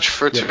weeks, match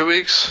for 2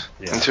 weeks?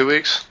 Yeah. In 2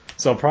 weeks?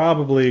 So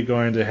probably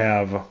going to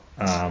have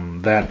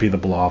that be the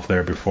blow-off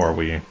there before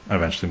we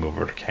eventually move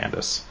over to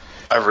Candice.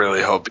 I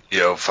really hope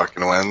Io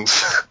fucking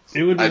wins.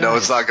 It would be I know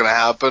nice. It's not going to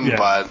happen,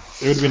 but...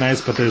 It would be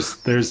nice, but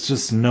there's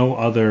just no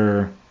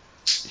other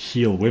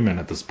heel women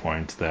at this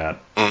point that,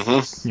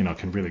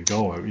 can really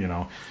go,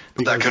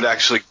 that could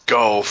actually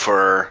go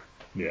for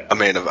a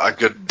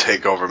good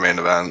takeover main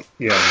event.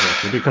 Yeah,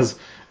 exactly. Because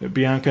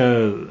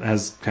Bianca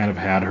has kind of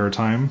had her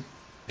time,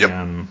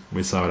 and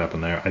we saw what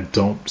happened there. I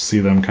don't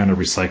see them kind of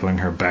recycling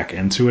her back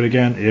into it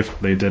again if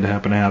they did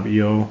happen to have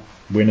Io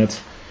win it.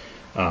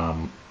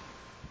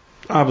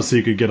 Obviously,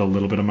 you could get a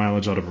little bit of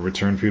mileage out of a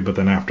return feud, but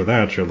then after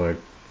that, you're like,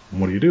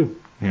 what do you do?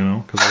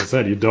 Because like I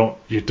said, you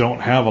don't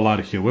have a lot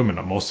of heel women.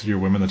 Most of your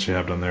women that you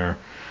have down there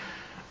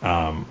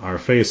are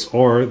face,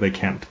 or they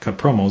can't cut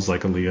promos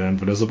like Aaliyah and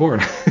Vanessa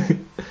Borne.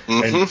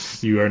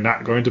 And you are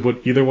not going to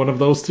put either one of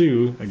those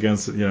two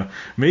against,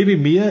 maybe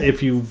Mia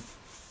if you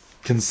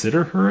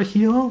consider her a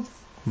heel,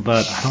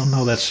 but I don't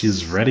know that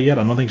she's ready yet.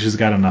 I don't think she's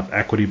got enough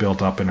equity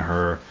built up in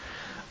her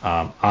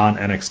on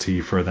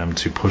NXT for them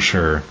to push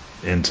her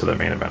into the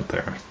main event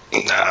there.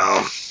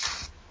 No.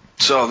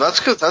 So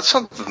that's good. That's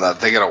something that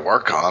they got to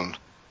work on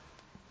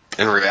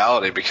in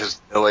reality,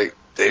 because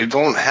they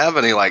don't have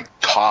any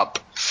top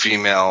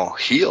female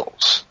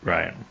heels.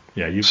 Right.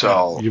 Yeah. You've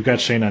got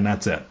Shayna, and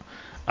that's it.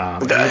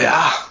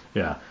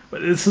 Yeah.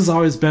 But this has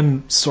always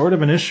been sort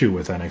of an issue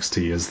with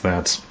NXT, is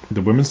that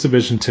the women's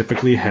division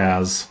typically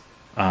has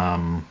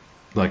a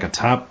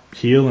top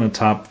heel and a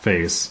top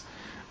face,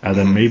 and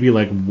then maybe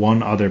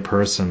one other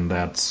person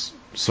that's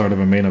sort of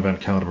a main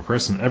event caliber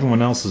person.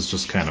 Everyone else is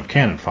just kind of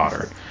cannon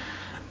fodder.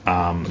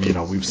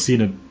 We've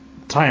seen it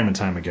time and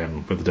time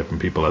again with the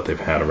different people that they've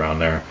had around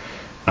there.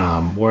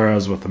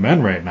 Whereas with the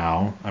men right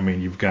now, I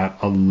mean, you've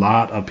got a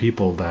lot of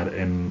people that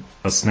in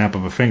a snap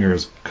of a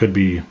fingers could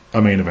be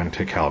a main event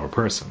caliber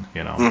person,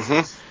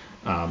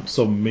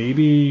 So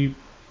maybe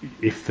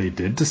if they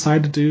did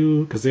decide to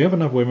do, because they have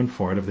enough women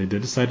for it, if they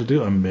did decide to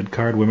do a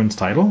mid-card women's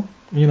title,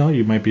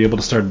 you might be able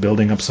to start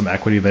building up some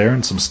equity there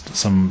and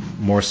some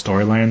more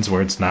storylines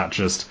where it's not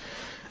just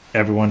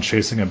everyone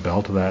chasing a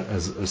belt that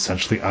is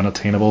essentially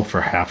unattainable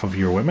for half of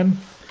your women.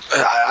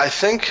 I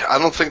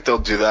don't think they'll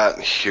do that.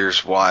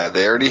 Here's why.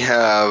 They already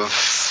have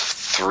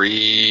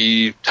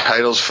 3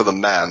 titles for the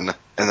men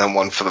and then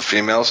 1 for the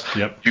females.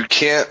 Yep. You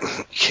can't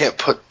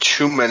put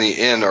too many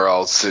in, or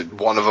else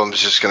one of them is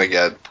just going to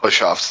get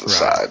pushed off to the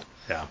side.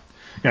 Yeah,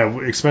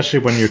 especially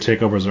when your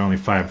takeovers are only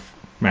 5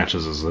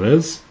 matches as it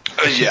is.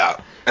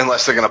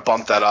 Unless they're going to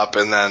bump that up,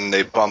 and then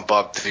they bump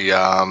up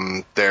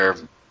the their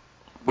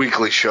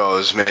weekly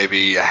shows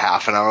maybe a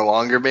half an hour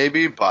longer,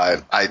 maybe,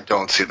 but I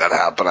don't see that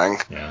happening.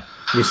 Yeah,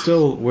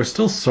 we're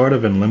still sort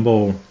of in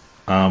limbo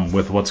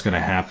with what's going to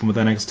happen with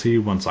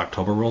NXT once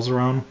October rolls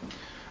around.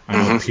 I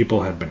know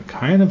people had been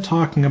kind of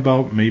talking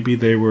about maybe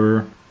they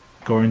were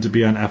going to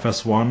be on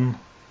FS1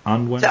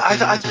 on Wednesday.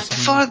 Yeah, I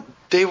thought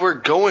they were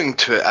going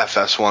to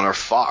FS1 or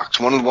Fox,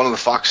 one of the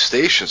Fox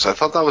stations. I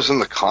thought that was in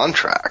the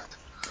contract.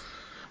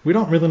 We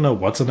don't really know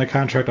what's in the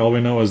contract. All we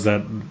know is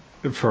that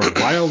for a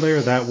while there,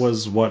 that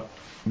was what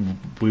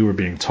we were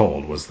being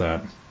told, was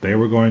that they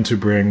were going to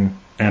bring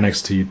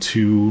NXT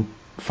to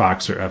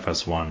Fox or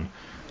FS1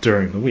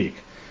 during the week.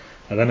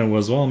 And then it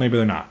was, well, maybe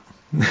they're not.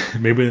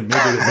 maybe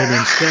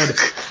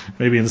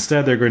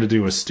instead they're going to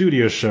do a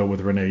studio show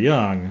with Renee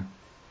Young,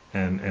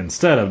 and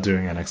instead of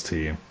doing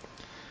NXT.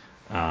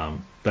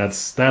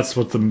 That's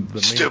what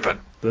the stupid.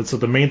 That's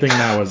what the main thing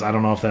now is. I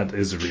don't know if that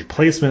is a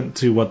replacement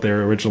to what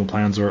their original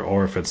plans were,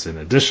 or if it's in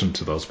addition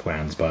to those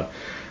plans. But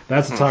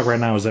that's the talk right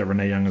now, is that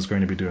Renee Young is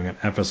going to be doing an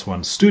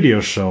FS1 studio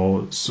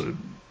show,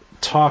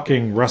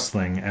 talking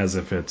wrestling as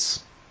if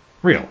it's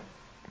real,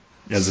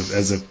 as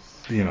if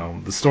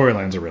the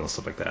storylines are real and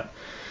stuff like that.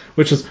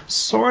 Which is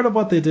sort of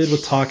what they did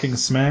with Talking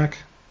Smack,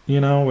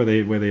 where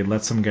they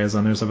let some guys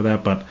on there and stuff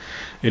like that. But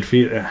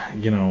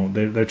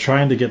they're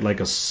trying to get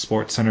a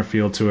Sports Center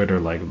feel to it, or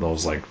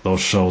those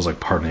shows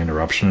like Pardon the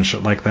Interruption and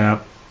shit like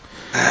that.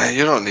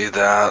 You don't need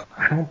that.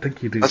 I don't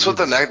think you do. That's what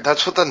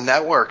the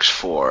network's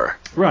for.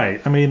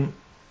 Right. I mean,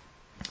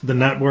 the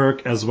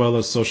network as well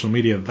as social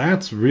media.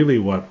 That's really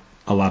what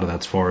a lot of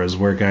that's for. Is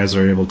where guys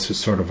are able to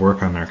sort of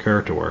work on their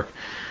character work.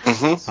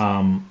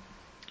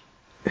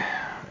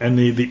 And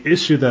the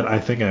issue that I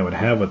think I would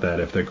have with that,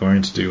 if they're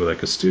going to do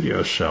a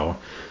studio show,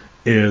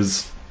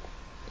 is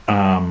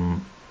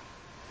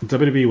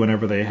WWE,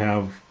 whenever they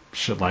have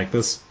shit like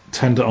this,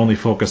 tend to only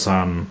focus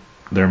on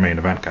their main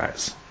event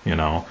guys,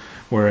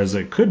 whereas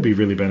it could be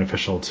really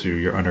beneficial to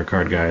your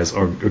undercard guys,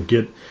 or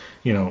get,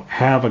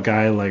 have a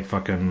guy like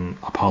fucking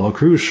Apollo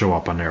Crews show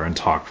up on there and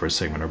talk for a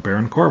segment, or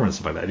Baron Corbin and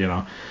stuff like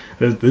that,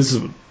 This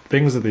is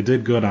things that they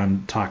did good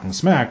on Talking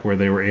Smack, where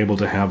they were able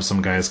to have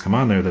some guys come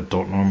on there that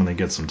don't normally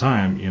get some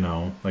time,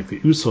 like the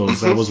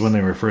Usos. That was when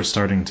they were first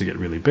starting to get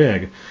really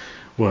big,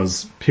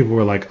 was people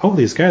were like, oh,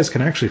 these guys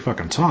can actually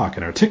fucking talk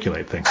and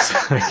articulate things.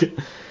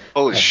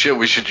 Holy shit,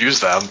 we should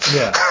use them.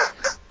 Yeah.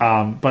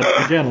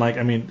 But again, like,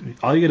 I mean,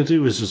 all you got to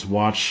do is just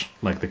watch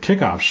like the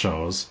kickoff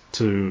shows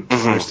to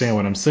understand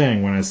what I'm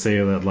saying when I say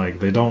that like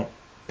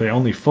they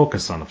only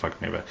focus on the fucking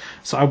main event.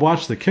 So I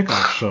watched the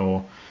kickoff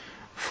show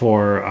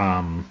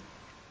for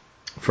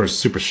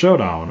Super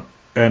Showdown,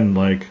 and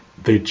like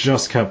they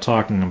just kept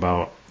talking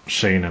about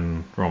Shane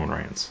and Roman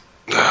Reigns.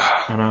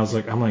 And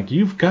I'm like,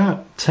 you've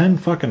got 10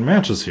 fucking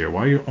matches here.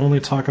 Why you only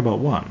talk about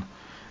one?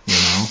 You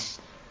know?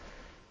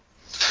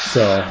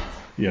 So,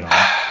 you know.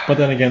 But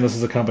then again, this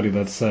is a company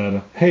that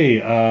said, hey,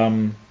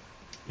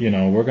 you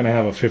know, we're going to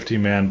have a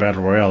 50-man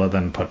battle royale and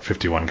then put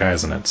 51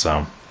 guys in it,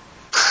 so.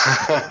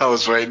 I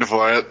was waiting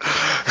for it.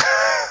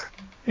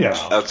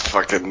 Yeah. That's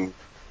fucking,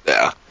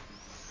 yeah.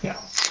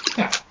 Yeah.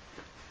 Yeah.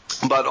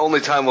 But only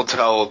time will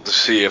tell to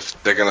see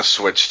if they're going to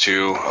switch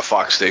to a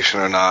Fox station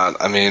or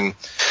not. I mean,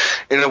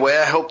 in a way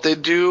I hope they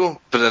do,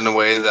 but in a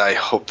way that I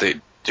hope they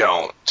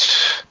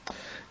don't.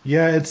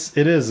 Yeah, it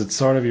is. It's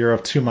sort of you're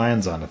of two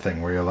minds on a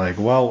thing where you're like,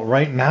 well,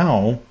 right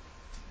now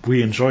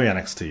we enjoy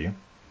NXT,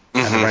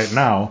 and right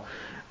now,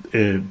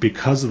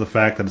 because of the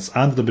fact that it's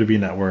on the WWE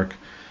Network,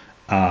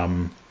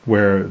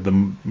 where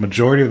the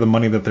majority of the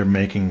money that they're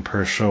making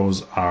per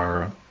shows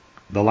are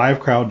the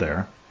live crowd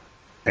there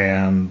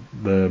and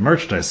the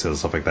merchandise sales,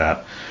 stuff like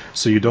that.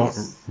 So you don't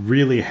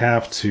really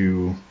have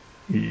to,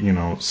 you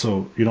know,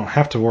 so you don't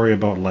have to worry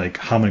about like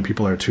how many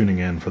people are tuning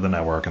in for the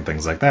network and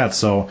things like that.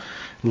 So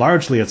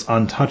largely it's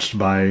untouched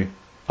by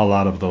a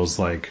lot of those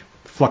like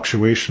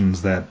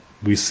fluctuations that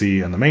we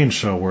see in the main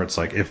show, where it's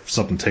like if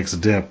something takes a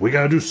dip, we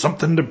gotta do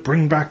something to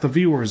bring back the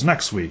viewers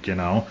next week, you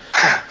know.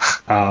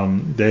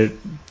 They,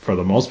 for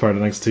the most part,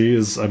 NXT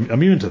is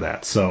immune to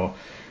that. So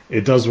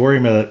it does worry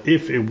me that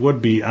if it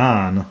would be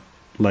on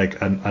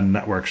like a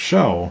network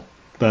show,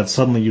 that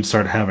suddenly you'd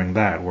start having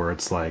that where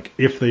it's like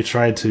if they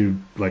tried to,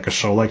 like a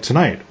show like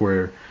tonight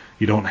where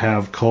you don't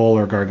have Cole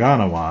or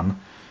Gargano on,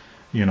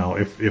 you know,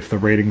 if the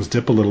ratings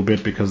dip a little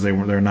bit because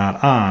they're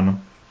not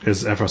on,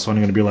 is FS1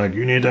 going to be like,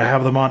 you need to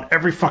have them on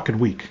every fucking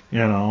week, you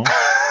know?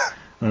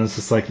 And it's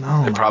just like,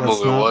 no, they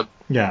probably would.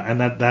 Yeah,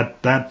 and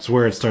that's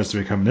where it starts to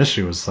become an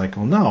issue. It's like,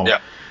 well, no. Yeah.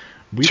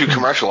 Too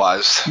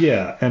commercialized.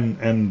 Yeah,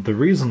 and the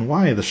reason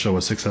why the show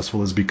is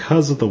successful is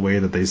because of the way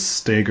that they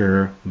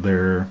stagger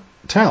their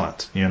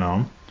talent, you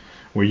know?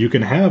 Where you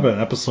can have an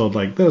episode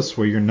like this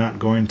where you're not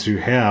going to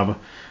have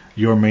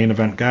your main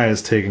event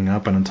guys taking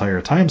up an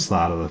entire time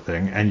slot of the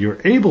thing, and you're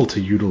able to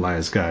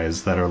utilize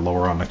guys that are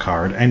lower on the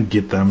card and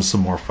get them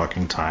some more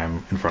fucking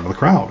time in front of the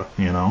crowd,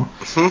 you know?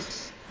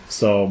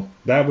 So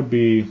that would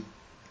be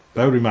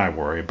my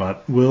worry,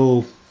 but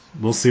we'll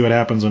see what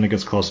happens when it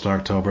gets close to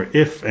October,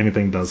 if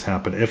anything does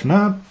happen. If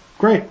not,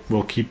 great.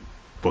 We'll keep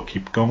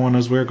going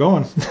as we're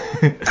going.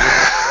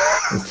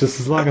 It's just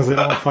as long as they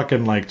don't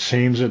fucking like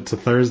change it to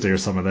Thursday or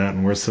some of that,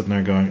 and we're sitting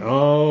there going,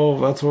 "Oh,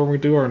 that's where we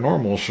do our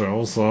normal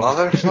show." So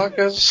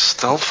motherfuckers,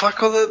 don't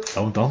fuck with it.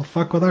 Don't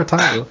fuck with our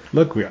time.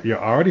 Look,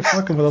 you're already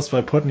fucking with us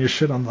by putting your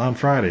shit on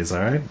Fridays,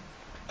 all right?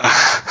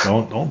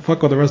 Don't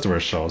fuck with the rest of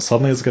our show.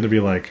 Suddenly it's gonna be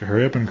like,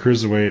 hurry up and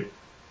Cruiserweight,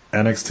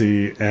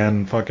 NXT,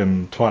 and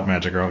fucking Twat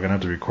Magic are all gonna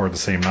have to record the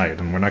same night,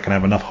 and we're not gonna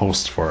have enough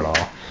hosts for it all.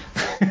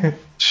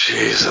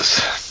 Jesus.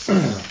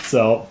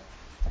 So.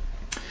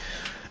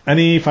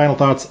 Any final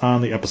thoughts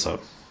on the episode?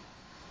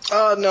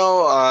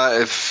 No.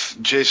 If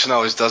Jason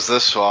always does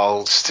this, so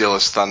I'll steal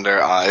his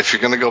thunder. If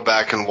you're going to go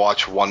back and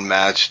watch one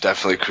match,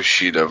 definitely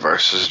Kushida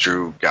versus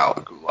Drew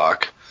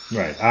Gulak.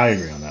 Right, I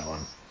agree on that one.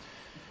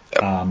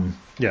 Yep.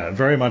 Yeah,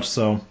 very much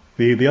so.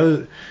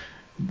 The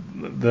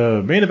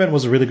main event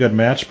was a really good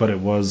match, but it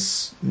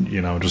was,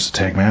 you know, just a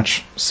tag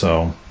match,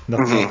 so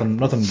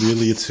nothing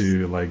really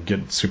to like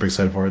get super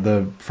excited for.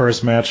 The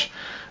first match,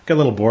 got a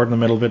little bored in the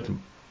middle of it.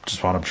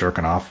 Just wound up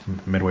jerking off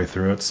midway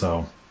through it,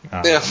 so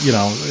you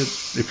know,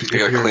 if you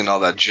gotta clean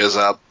all that jizz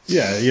up.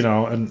 Yeah, you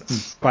know, and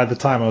by the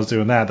time I was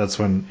doing that, that's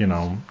when, you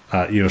know,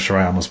 Io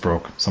Shirai almost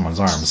broke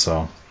someone's arm,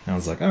 so I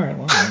was like, all right,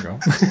 well, there you go.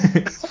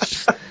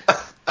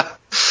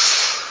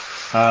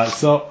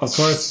 So of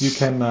course you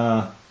can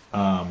go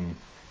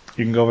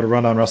over to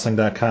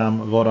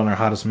rundownwrestling.com, vote on our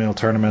hottest male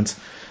tournament,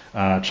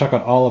 check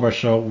out all of our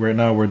show. Right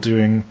now we're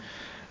doing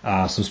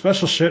some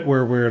special shit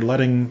where we're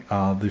letting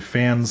the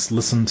fans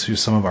listen to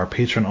some of our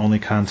Patreon-only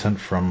content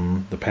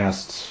from the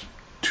past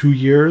 2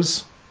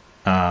 years.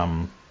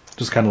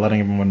 Just kind of letting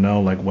everyone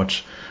know like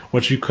what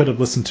you could have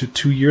listened to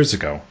 2 years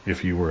ago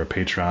if you were a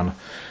Patreon.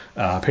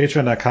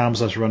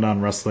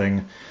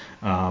 Patreon.com/rundownwrestling.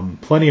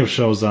 Plenty of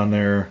shows on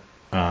there.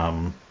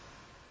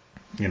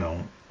 You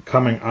know,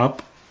 coming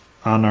up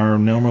on our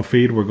normal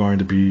feed, we're going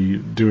to be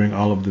doing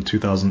all of the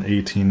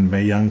 2018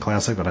 Mae Young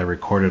Classic that I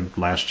recorded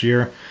last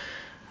year.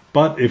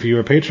 But if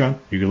you're a Patreon,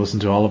 you can listen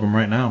to all of them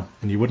right now,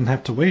 and you wouldn't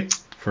have to wait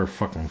for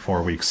fucking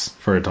 4 weeks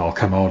for it to all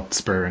come out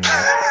sparingly.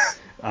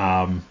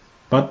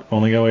 But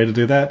only a way to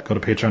do that, go to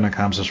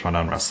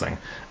patreon.com/rundownwrestling.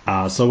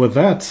 So with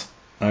that,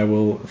 I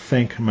will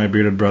thank my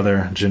bearded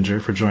brother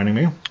Ginger for joining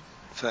me.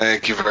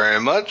 Thank you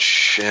very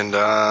much, and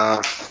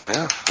yeah,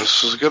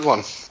 this was a good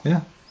one.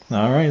 Yeah.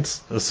 All right.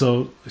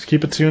 So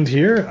keep it tuned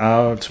here.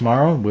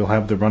 Tomorrow we'll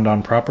have the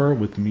rundown proper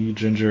with me,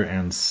 Ginger,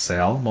 and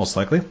Sal, most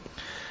likely.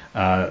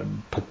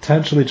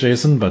 Potentially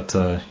Jason, but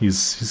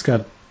he's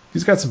got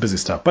some busy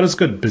stuff. But it's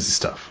good busy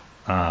stuff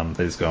that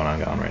is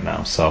going on right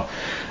now. So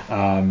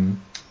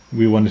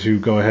we wanted to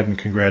go ahead and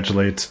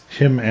congratulate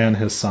him and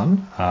his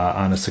son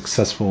on a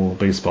successful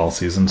baseball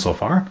season so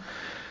far.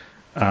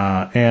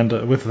 And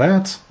with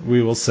that,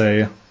 we will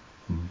say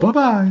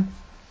bye-bye.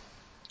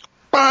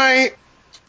 Bye.